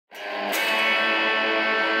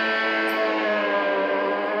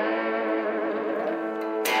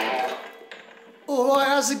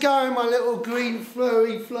How's it going, my little green,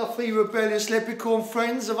 furry, fluffy, rebellious leprechaun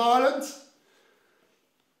friends of Ireland?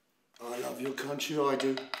 I love your country, I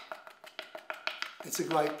do. It's a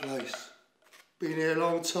great place. Been here a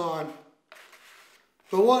long time.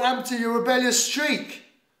 But what happened to your rebellious streak?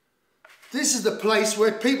 This is the place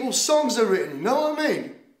where people's songs are written, you know what I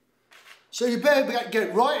mean? So you better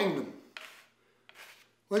get writing them.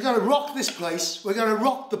 We're going to rock this place. We're going to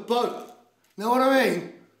rock the boat. Know what I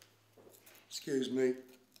mean? Excuse me.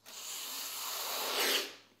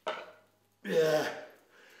 Yeah.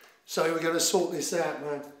 So we're going to sort this out,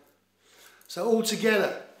 man. So all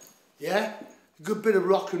together, yeah? A good bit of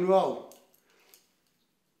rock and roll.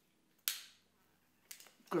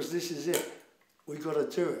 Because this is it. We've got to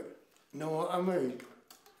do it. Know what I mean?